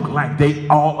that look like they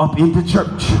all up into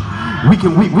church. We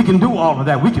can do all of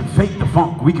that. We can fake the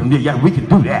funk. We can do that. We can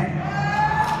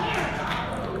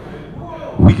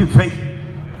fake it.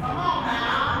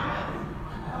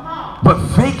 But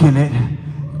faking it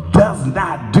does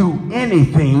not do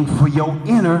anything for your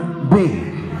inner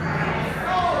being.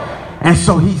 And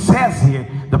so he says here,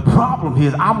 the problem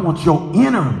is, I want your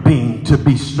inner being to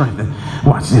be strengthened.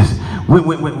 Watch this.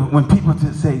 When people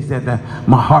say that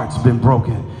my heart's been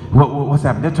broken, what's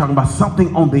happening? They're talking about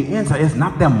something on the inside. It's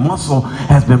not that muscle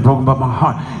has been broken, but my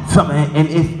heart. And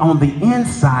if on the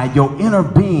inside your inner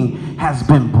being has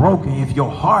been broken, if your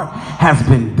heart has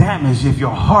been damaged, if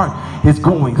your heart is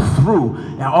going through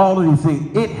and all of these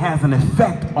things, it has an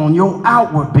effect on your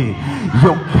outward being.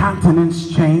 Your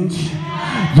countenance change.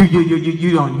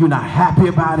 You're not happy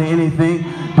about anything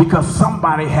because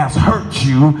somebody has hurt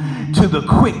you to the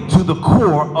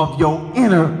core of your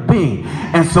inner being.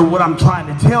 And so what I'm trying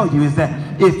to tell you is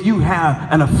that if you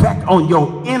have an effect on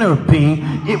your inner being,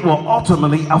 it will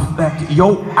ultimately affect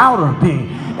your outer being.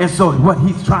 And so what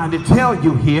he's trying to tell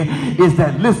you here is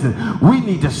that, listen, we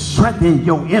need to strengthen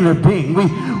your inner being.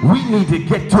 We need to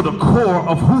get to the core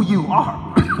of who you are.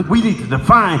 We need to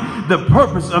define the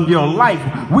purpose of your life.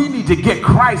 We need to get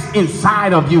Christ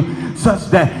inside of you such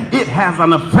that it has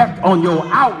an effect on your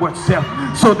outward self,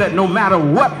 so that no matter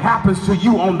what happens to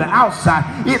you on the outside,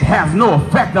 it has no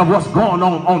effect on what's going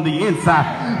on the inside.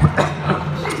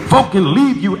 Folk can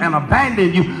leave you and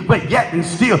abandon you, but yet and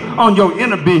still on your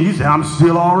inner being, you say, I'm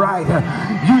still all right.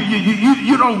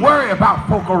 You don't worry about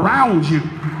folk around you.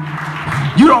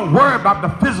 You don't worry about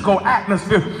the physical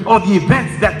atmosphere or the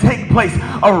events that take place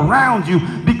around you,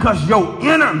 because your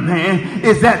inner man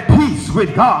is at peace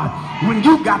with God. When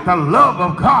you got the love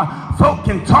of God, folk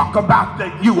can talk about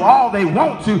you all they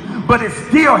want to, but it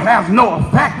still has no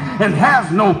effect and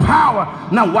has no power.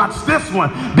 Now watch this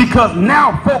one, because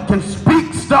now folk can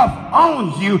speak stuff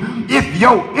on you if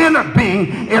your inner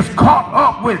being is caught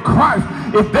up with Christ.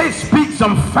 If they speak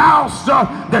some foul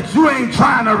stuff that you ain't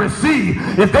trying to receive,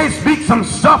 if they speak some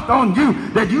stuff on you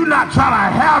that you're not trying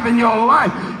to have in your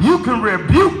life, you can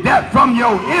rebuke that from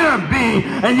your inner being,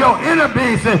 and your inner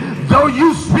being says, though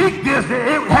you speak this,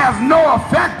 it has no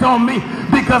effect on me,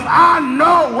 because I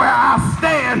know where I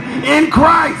stand in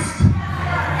Christ.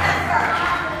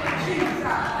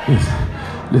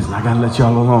 Listen, I gotta let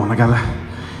y'all alone.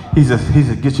 He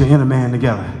says, get your inner man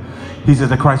together. He says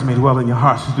that Christ may dwell in your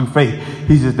hearts through faith.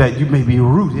 He says that you may be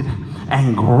rooted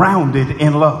and grounded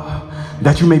in love,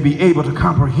 that you may be able to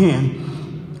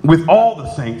comprehend with all the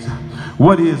saints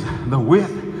what is the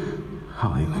width.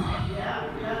 Hallelujah.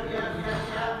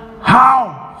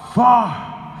 How far,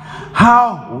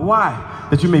 how wide,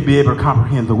 that you may be able to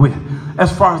comprehend the width,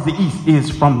 as far as the east is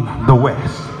from the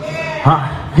west.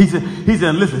 He said,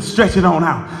 listen, stretch it on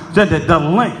out. The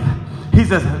length. He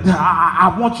says,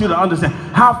 I want you to understand,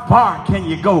 how far can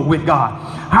you go with God?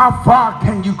 How far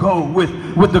can you go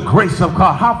with the grace of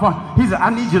God? How far? He said, I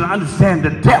need you to understand the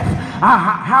depth.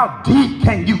 How deep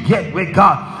can you get with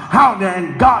God? How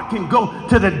then God can go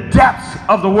to the depths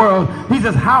of the world. He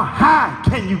says, how high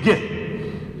can you get?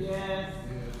 Yes.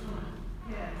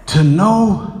 To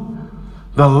know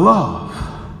the love,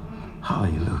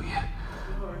 hallelujah,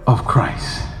 of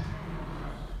Christ.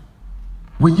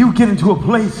 When you get into a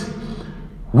place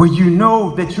where you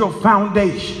know that your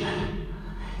foundation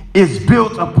is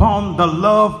built upon the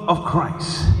love of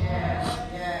Christ.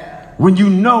 When you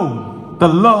know the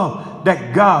love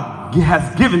that God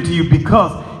has given to you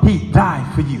because he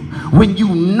died for you. When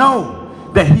you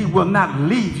know that he will not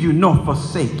leave you nor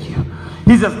forsake you.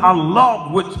 He says, a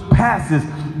love which passes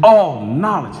all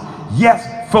knowledge.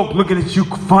 Yes, folk looking at you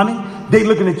funny. They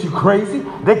looking at you crazy.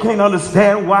 They can't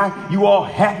understand why you all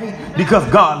happy, because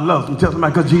God loves them. Tell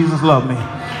somebody, because Jesus loved me.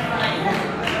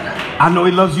 I know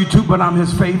he loves you too, but I'm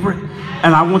his favorite.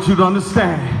 And I want you to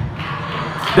understand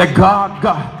that God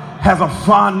has a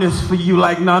fondness for you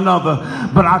like none other.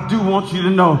 But I do want you to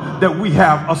know that we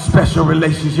have a special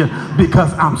relationship,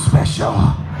 because I'm special.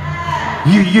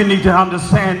 You need to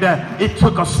understand that it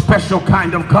took a special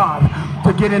kind of God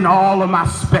to get in all of my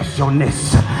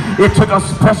specialness. It took a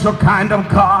special kind of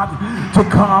God to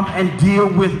come and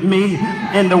deal with me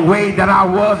in the way that I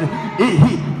was.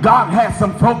 God had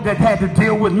some folk that had to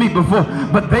deal with me before,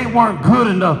 but they weren't good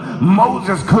enough.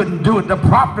 Moses couldn't do it. The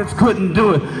prophets couldn't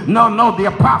do it. No, the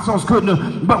apostles couldn't do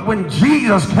it. But when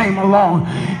Jesus came along,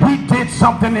 he did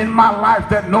something in my life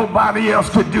that nobody else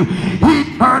could do.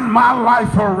 He turned my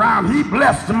life around. He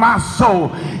blessed my soul.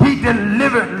 He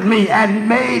delivered me and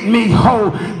made me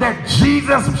whole. That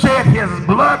Jesus shed his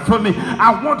blood for me.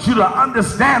 I want you to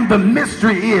understand the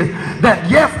mystery is that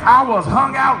yes, I was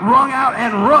hung out, wrung out,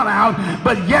 and run out,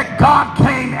 but yet God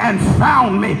came and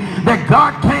found me. That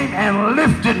God came and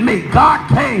lifted me. God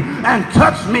came and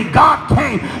touched me. God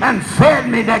came and fed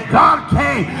me. That God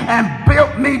came and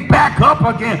built me back up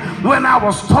again. When I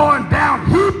was torn down,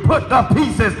 he put the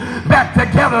pieces back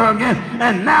together again.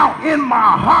 And now in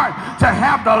my heart, to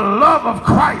have the love of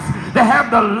Christ, to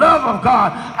have the love of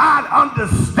God, I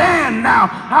understand now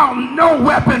how no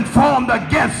weapon formed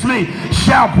against me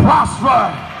shall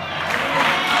prosper.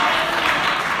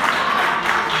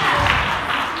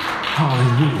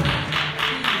 Hallelujah.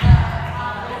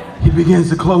 He begins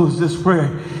to close this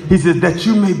prayer. He says that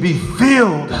you may be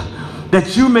filled,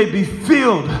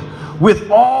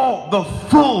 with all the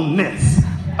fullness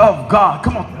of God.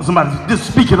 Come on, somebody,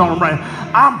 just speak it on them right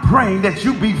now. I'm praying that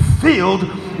you be filled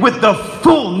with the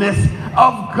fullness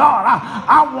of God.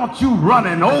 I want you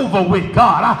running over with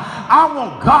God. I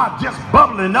want God just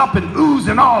bubbling up and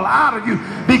oozing all out of you,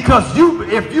 because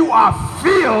if you are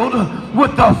filled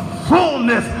with the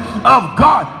fullness of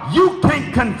God, you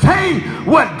can't contain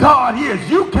what God is.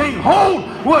 You can't hold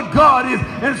what God is.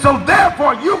 And so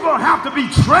therefore you're going to have to be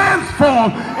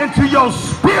transformed into your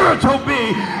spiritual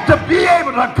being to be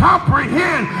able to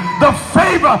comprehend the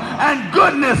favor and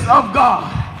goodness of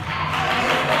God.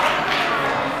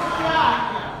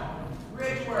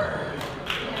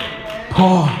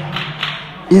 Paul,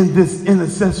 in this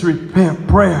intercessory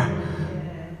prayer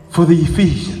for the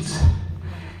Ephesians,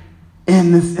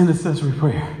 in this intercessory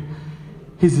prayer,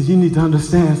 he says, you need to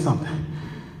understand something.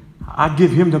 I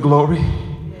give him the glory.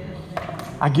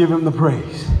 I give him the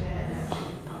praise.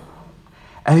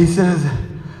 And he says,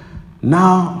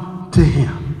 now to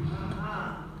him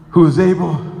who is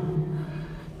able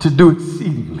to do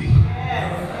exceedingly.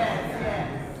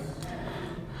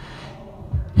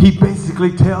 He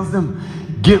basically tells them,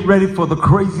 get ready for the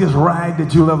craziest ride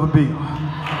that you'll ever be on.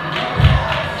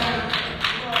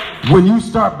 When you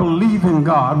start believing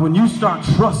God, when you start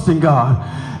trusting God,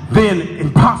 then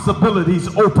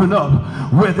impossibilities open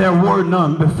up where there were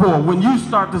none before. When you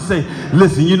start to say,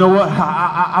 listen, you know what?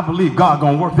 I believe God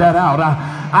gonna work that out.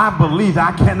 I believe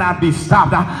that I cannot be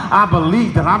stopped. I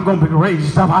believe that I'm going to be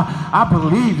raised up. I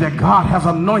believe that God has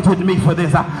anointed me for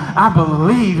this. I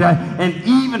believe that, and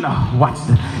even, watch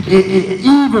this,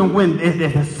 even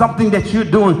when something that you're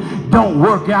doing don't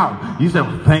work out, you say,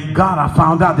 well, thank God I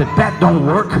found out that don't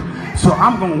work, so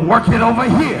I'm going to work it over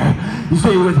here. You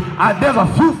see, there's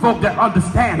a few folk that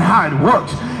understand how it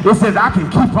works. It says I can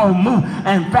keep on moving.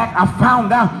 In fact, I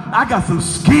found out I got some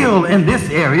skill in this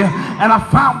area, and I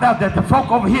found out that the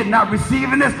folk over here not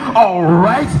receiving this. All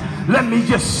right, let me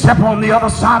just step on the other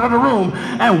side of the room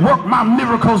and work my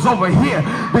miracles over here,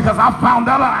 because I found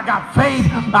out that I got faith.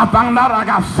 I found out that I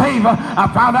got favor. I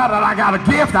found out that I got a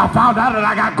gift. I found out that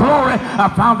I got glory. I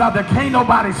found out that can't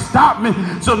nobody stop me.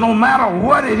 So no matter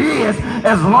what it is,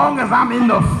 as long as I'm in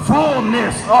the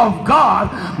fullness of God,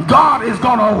 God is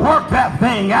going to work that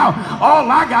thing out.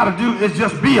 All I got to do is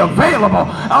just be available.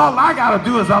 All I got to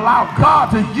do is allow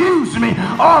God to use me.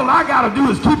 All I got to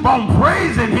do is keep on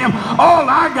praising him. All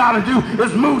I got to do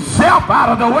is move self out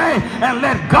of the way and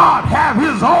let God have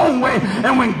his own way.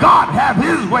 And when God have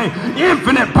his way,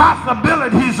 infinite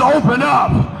possibilities open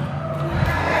up.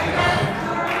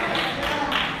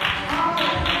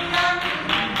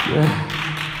 Yeah.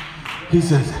 He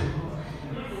says,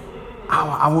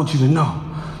 I want you to know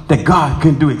that God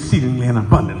can do exceedingly and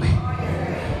abundantly.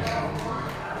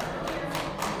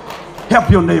 Help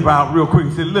your neighbor out real quick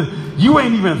and say, look, you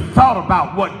ain't even thought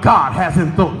about what God has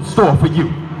in store for you.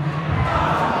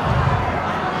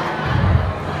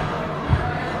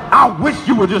 I wish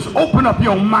you would just open up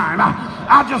your mind.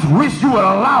 I just wish you would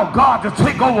allow God to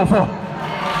take over for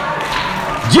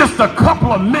just a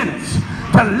couple of minutes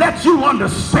to let you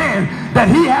understand that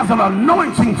he has an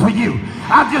anointing for you.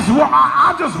 I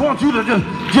just want you to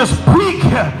just peek,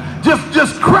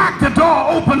 just crack the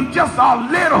door open just a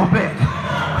little bit,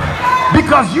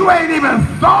 because you ain't even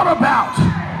thought about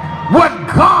what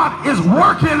God is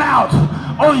working out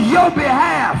on your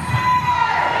behalf.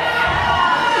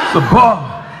 It's above.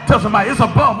 Tell somebody, it's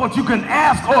above what you can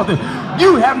ask or think.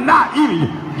 You have not even,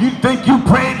 you think you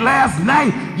prayed last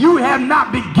night, you have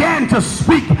not began to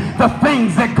speak the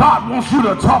things that God wants you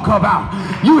to talk about.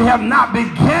 You have not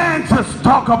began to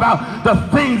talk about the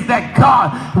things that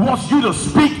God wants you to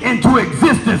speak into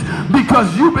existence,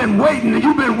 because you've been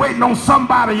waiting on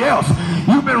somebody else.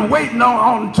 You've been waiting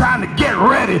on trying to get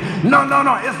ready. No.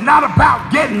 It's not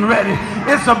about getting ready.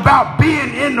 It's about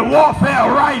being in the warfare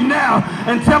right now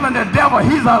and telling the devil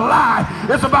he's a lie.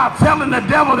 It's about telling the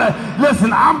devil that,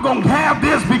 listen, I'm going to have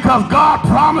this because God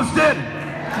promised it.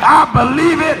 I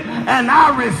believe it and I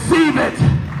receive it.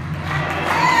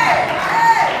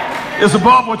 It's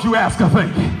above what you ask or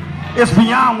think. It's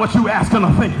beyond what you ask or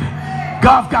think.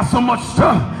 God's got so much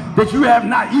stuff that you have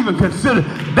not even considered.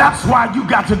 That's why you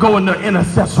got to go into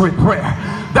intercessory prayer.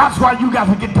 That's why you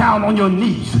got to get down on your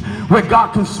knees where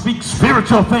God can speak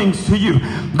spiritual things to you.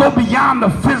 Go beyond the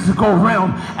physical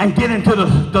realm and get into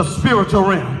the spiritual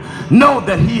realm. Know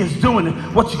that he is doing it.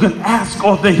 What you can ask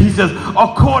or think. He says,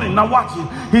 according, now watch it.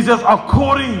 He says,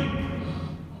 according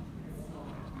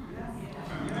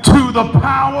to the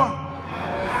power.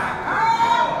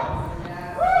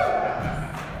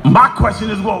 My question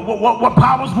is, what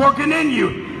power is working in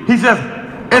you? He says,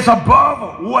 it's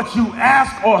above what you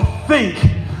ask or think,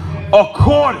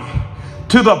 according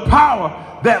to the power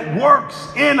that works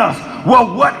in us.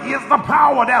 Well, what is the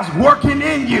power that's working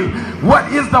in you?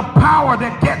 What is the power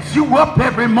that gets you up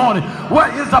every morning?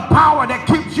 What is the power that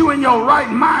keeps you in your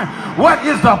right mind? What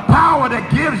is the power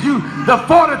that gives you the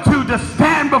fortitude to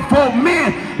stand before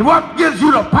men? What gives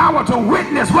you the power to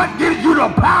witness? What gives you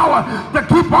the power to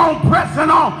keep on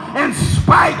pressing on in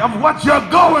spite of what you're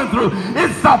going through?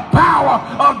 It's the power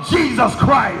of Jesus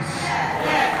Christ.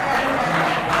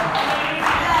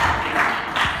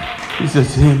 He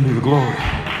says, to him be the glory.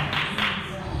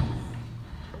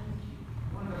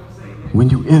 When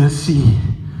you intercede.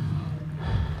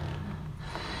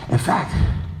 In fact,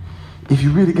 if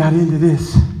you really got into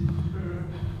this,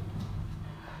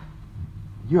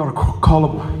 you ought to call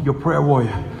up your prayer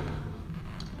warrior.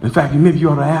 In fact, maybe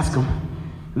you ought to ask him,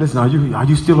 listen, are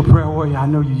you still a prayer warrior? I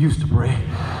know you used to pray.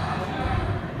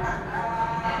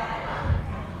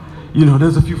 You know,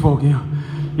 there's a few folk, you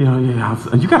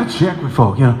got to check with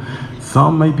folk,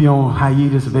 Some may be on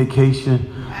hiatus,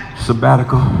 vacation,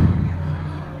 sabbatical.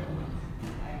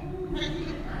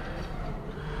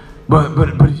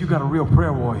 But if you got a real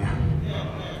prayer warrior,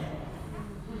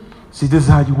 see, this is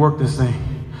how you work this thing.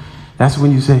 That's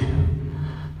when you say,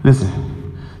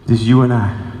 listen, this you and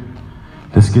I,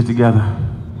 let's get together.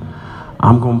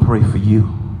 I'm going to pray for you,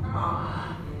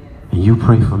 and you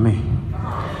pray for me.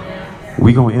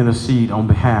 We're going to intercede on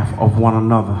behalf of one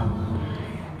another.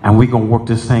 And we're going to work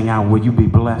this thing out where you be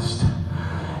blessed.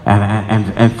 And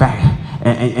in fact,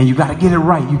 and you got to get it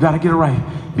right. You got to get it right.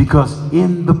 Because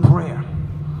in the prayer,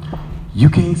 you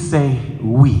can't say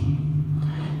we.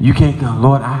 You can't go,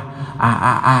 Lord,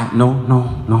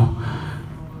 no.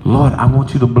 Lord, I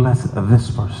want you to bless this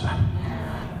person.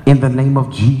 In the name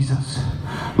of Jesus,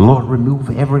 Lord, remove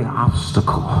every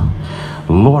obstacle.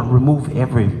 Lord, remove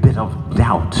every bit of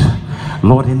doubt.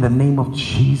 Lord, in the name of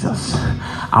Jesus,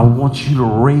 I want you to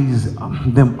raise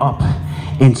them up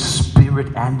in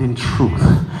spirit and in truth.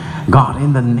 God,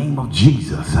 in the name of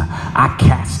Jesus, I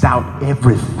cast out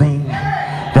everything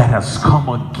that has come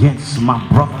against my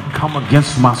brother, come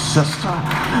against my sister.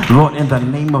 Lord, in the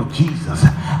name of Jesus.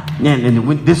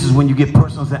 And this is when you get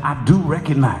persons that I do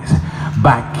recognize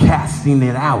by casting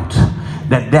it out,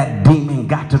 that demon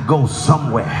got to go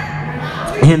somewhere.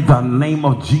 In the name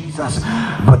of Jesus,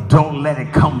 but don't let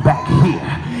it come back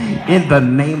here. In the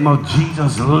name of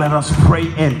Jesus, let us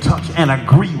pray and touch and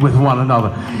agree with one another.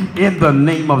 In the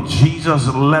name of Jesus,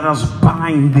 let us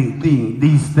bind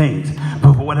these things.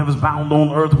 But whatever's bound on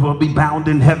earth will be bound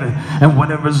in heaven, and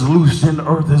whatever's loosed in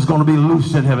earth is going to be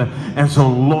loosed in heaven. And so,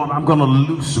 Lord, I'm going to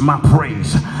loose my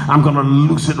praise. I'm going to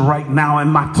loose it right now in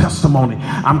my testimony.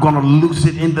 I'm going to loose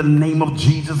it in the name of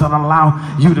Jesus and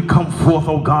allow you to come forth,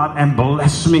 oh God, and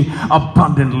bless me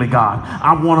abundantly, God.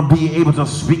 I want to be able to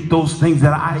speak those things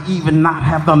that I even not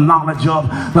have the knowledge of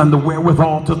and the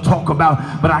wherewithal to talk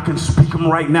about, but I can speak them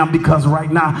right now, because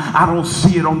right now I don't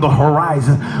see it on the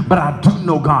horizon, but I do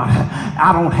know, God,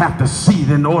 I don't have to see it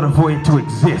in order for it to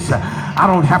exist. I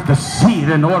don't have to see it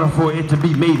in order for it to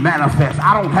be made manifest.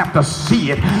 I don't have to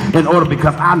see it in order,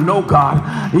 because I know, God,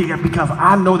 because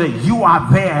I know that you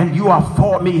are there and you are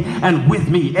for me and with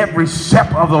me every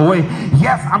step of the way.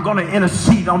 Yes, I'm going to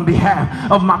intercede on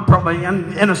behalf of my brother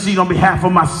and intercede on behalf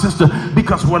of my sister,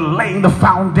 because we're laying the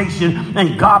foundation.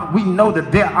 And God, we know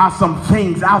that there are some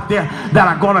things out there that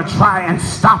are going to try and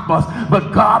stop us,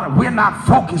 but God, we're not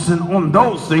focusing on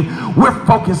those things. We're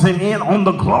focusing in on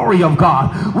the glory of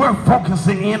God. We're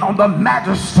focusing in on the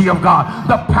majesty of God,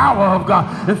 the power of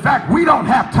God. In fact, we don't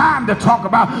have time to talk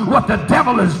about what the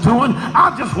devil is doing.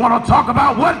 I just want to talk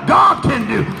about what God can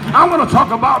do. I want to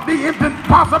talk about the infinite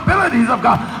possibilities of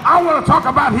God. I want to talk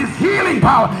about his healing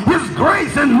power, his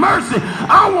grace and mercy.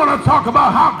 I want to talk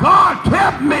about how God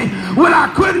kept me when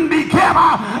I couldn't be kept.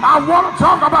 I want to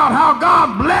talk about how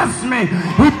God blessed me.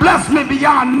 He blessed me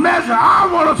beyond measure. I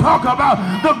want to talk about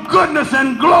the goodness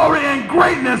and glory and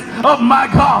greatness of my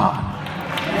God.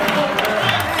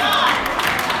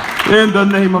 In the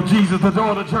name of Jesus, the door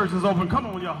of the church is open. Come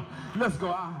on, y'all. Let's go.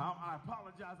 I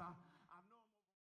apologize.